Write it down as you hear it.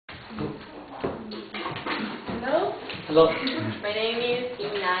Hello. My name is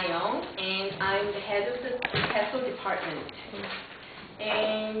Im Na-young, and I'm the head of the TESOL department.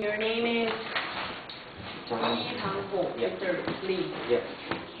 And your name is Lee Sang-ho, Yep. Mr. Lee. Yes.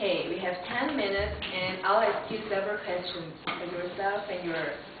 Okay, we have 10 minutes, and I'll ask you several questions about yourself and your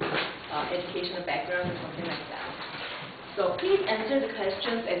educational background or something like that. So please answer the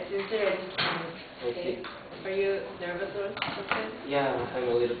questions as sincere as you can. Okay? Are you nervous or something? Yeah, I'm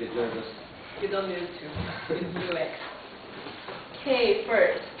a little bit nervous. You don't need to. Just relax. Okay,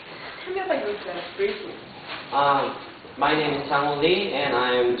 first, tell me about yourself briefly. My name is Chang-ho Lee, and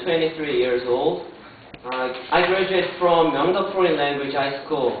I am 23 years old. I graduated from Myeongdong Korean Language High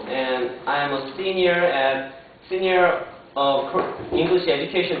School, and I am a senior English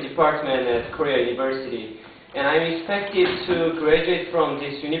Education Department at Korea University. And I'm expected to graduate from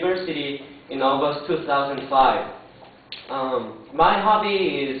this university in August 2005. My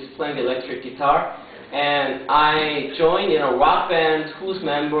hobby is playing the electric guitar, and I joined in a rock band whose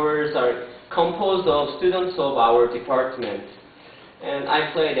members are composed of students of our department. And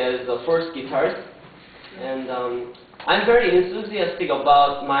I played as the first guitarist, and I'm very enthusiastic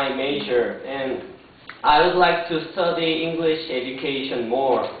about my major, and I would like to study English education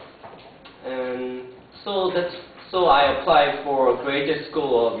more. And so I applied for a graduate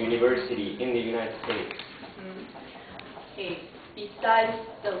school of university in the United States. Okay, besides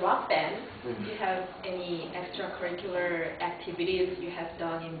the rock band, do you have any extracurricular activities you have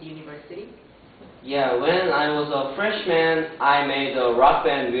done in the university? Yeah, when I was a freshman, I made a rock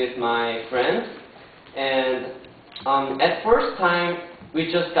band with my friends, and at first time,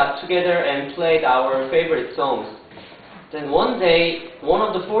 we just got together and played our favorite songs. Then one day, one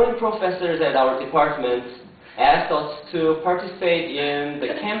of the foreign professors at our department asked us to participate in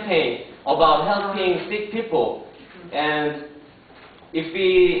the campaign about helping sick people. And if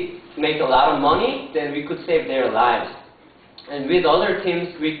we make a lot of money, then we could save their lives. And with other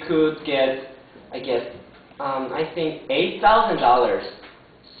teams, we could get, I think $8,000.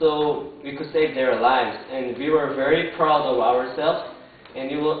 So we could save their lives. And we were very proud of ourselves.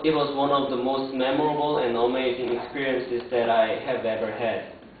 And it was one of the most memorable and amazing experiences that I have ever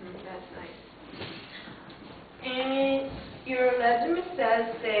had. That's nice. And your resume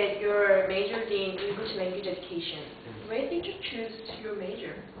says that you're majored in English language education. Why did you choose your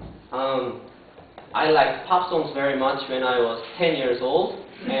major? I liked pop songs very much when I was 10 years old,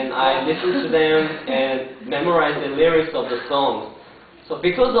 and I listened to them and memorized the lyrics of the songs. So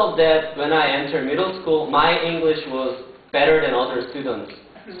because of that, when I entered middle school, my English was better than other students.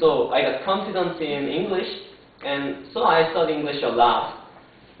 So I got confidence in English, and so I studied English a lot.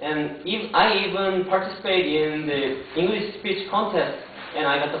 And I even participated in the English speech contest, and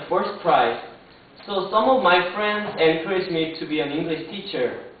I got the first prize. So some of my friends encouraged me to be an English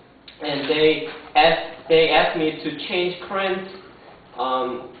teacher, and they asked me to change current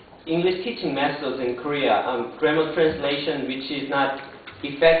English teaching methods in Korea, grammar translation, which is not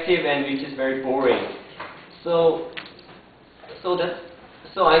effective and which is very boring. So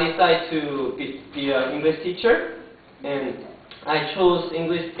I decided to be an English teacher, and I chose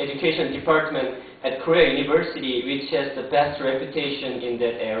English Education Department at Korea University, which has the best reputation in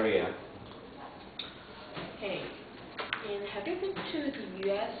that area. Okay. And have you been to the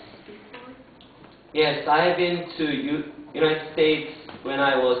U.S. before? Yes, I have been to United States when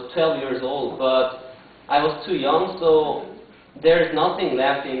I was 12 years old, but I was too young, so there is nothing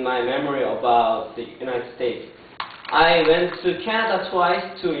left in my memory about the United States. I went to Canada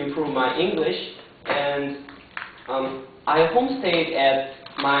twice to improve my English, and I homestayed at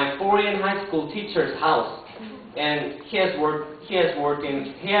my foreign high school teacher's house, and he had worked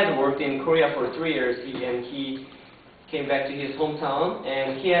in Korea for 3 years, and he came back to his hometown,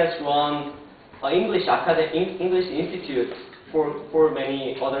 and he has run an English institute for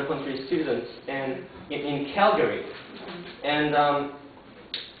many other country students, and in Calgary, and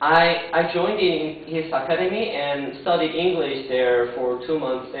I joined in his academy and studied English there for 2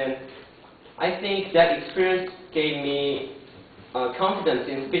 months, and I think that experience gave me confidence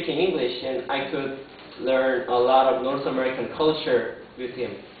in speaking English, and I could learn a lot of North American culture with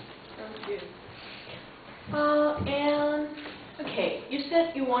him. Sounds good. And okay, you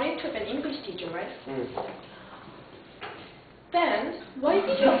said you wanted to be an English teacher, right? Then why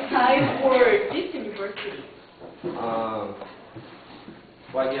did you apply for this university?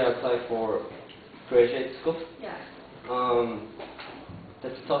 Why did I apply for graduate school? Yeah.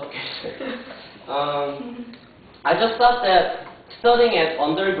 That's a tough question. I just thought that studying at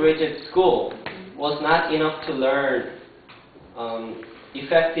undergraduate school was not enough to learn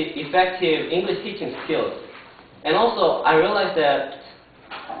effective English teaching skills. And also, I realized that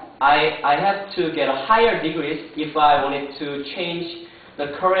I have to get a higher degrees if I wanted to change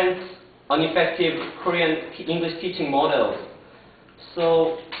the current ineffective Korean English teaching models.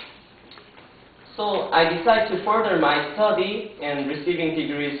 So I decided to further my study and receiving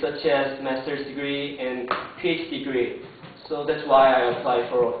degrees such as master's degree and PhD degree. So that's why I applied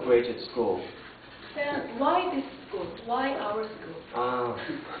for a graduate school. Then why this school? Why our school?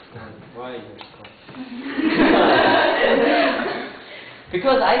 Why your school?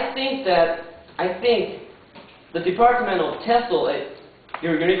 Because I think the Department of TESOL at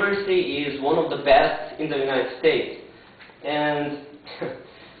your university is one of the best in the United States, and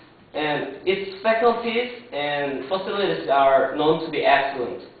its faculties and facilities are known to be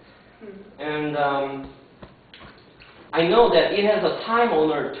excellent. And I know that it has a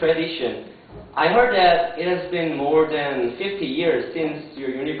time-honored tradition. I heard that it has been more than 50 years since your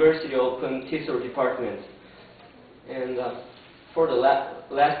university opened TESOL department. And for the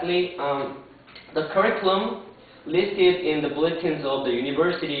lastly, the curriculum listed in the bulletins of the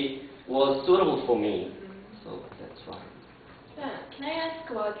university was suitable for me. So that's why. Yeah. Can I ask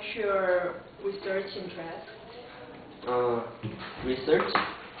what your research interest? Research?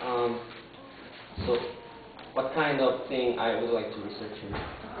 So what kind of thing I would like to research in?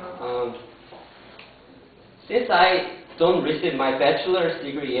 Since I don't receive my bachelor's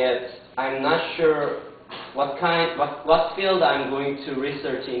degree yet, I'm not sure what field I'm going to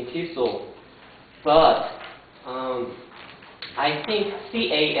research in TESOL. But I think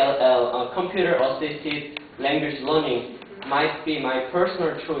CALL, Computer Assisted Language Learning, might be my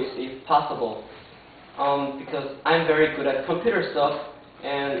personal choice if possible. Because I'm very good at computer stuff,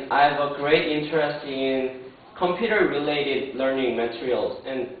 and I have a great interest in computer-related learning materials.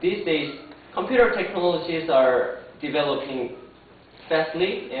 And these days, computer technologies are developing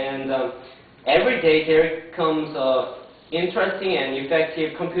fastly, and every day there comes interesting and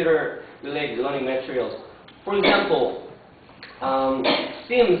effective computer-related learning materials. For example,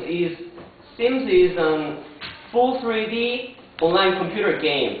 Sims is a full 3D online computer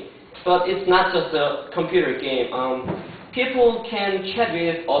game, but it's not just a computer game. People can chat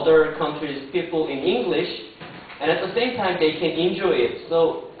with other countries' people in English, and at the same time they can enjoy it.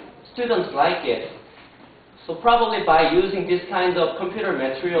 So students like it. So probably by using this kind of computer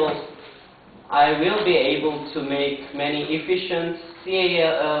materials, I will be able to make many efficient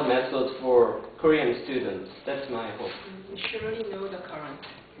CALL methods for Korean students. That's my hope. You surely know the current.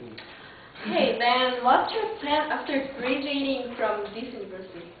 Okay, then what's your plan after graduating from this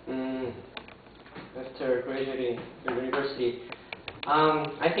university? After graduating from university,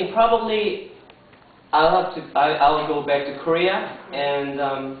 I think probably I'll go back to Korea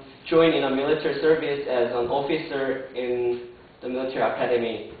and join in a military service as an officer in the military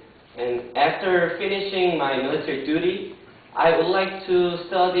academy. And after finishing my military duty, I would like to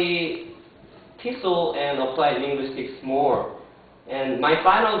study TESOL and applied linguistics more. And my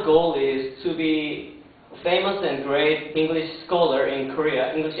final goal is to be a famous and great English scholar in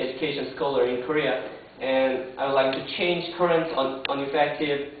Korea, English education scholar in Korea. And I would like to change current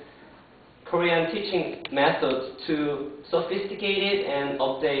ineffective Korean teaching methods to sophisticated and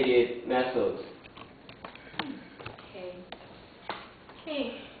updated methods.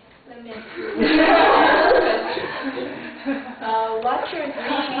 Okay, let me ask you. What's your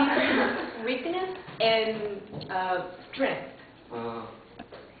weakness and strength?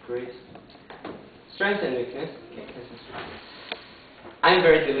 Great. Strength and weakness. I'm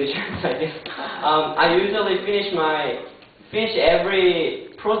very diligent, I guess. I usually finish every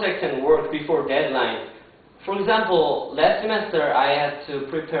project and work before deadline. For example, last semester I had to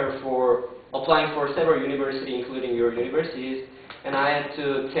prepare for applying for several universities, including your universities, and I had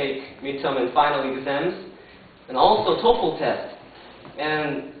to take midterm and final exams, and also TOEFL test.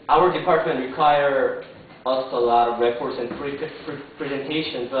 And our department requires us a lot of reports and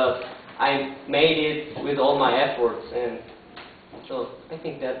presentations, but I made it with all my efforts, and so I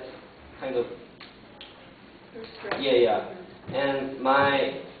think that's kind of yeah. And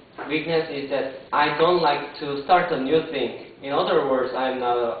my weakness is that I don't like to start a new thing. In other words, I'm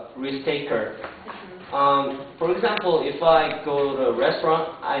not a risk taker. For example, if I go to a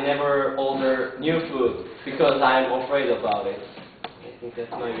restaurant, I never order new food because I'm afraid about it. I think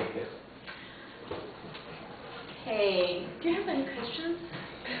that's my weakness. Hey, do you have any questions?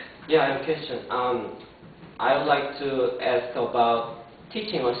 Yeah, I have a question. I would like to ask about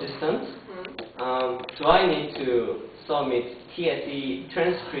teaching assistants. Do I need to submit TSE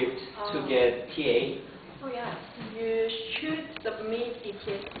transcript to get TA? Oh yeah, you should submit the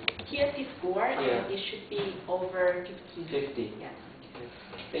TSE score, and it should be over 50. 50. Yes.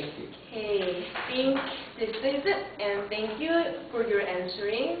 Thank you. Okay, I think this is it, and thank you for your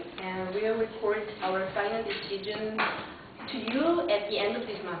answering, and we'll report our final decision to you at the end of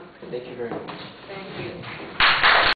this month. Thank you very much. Thank you.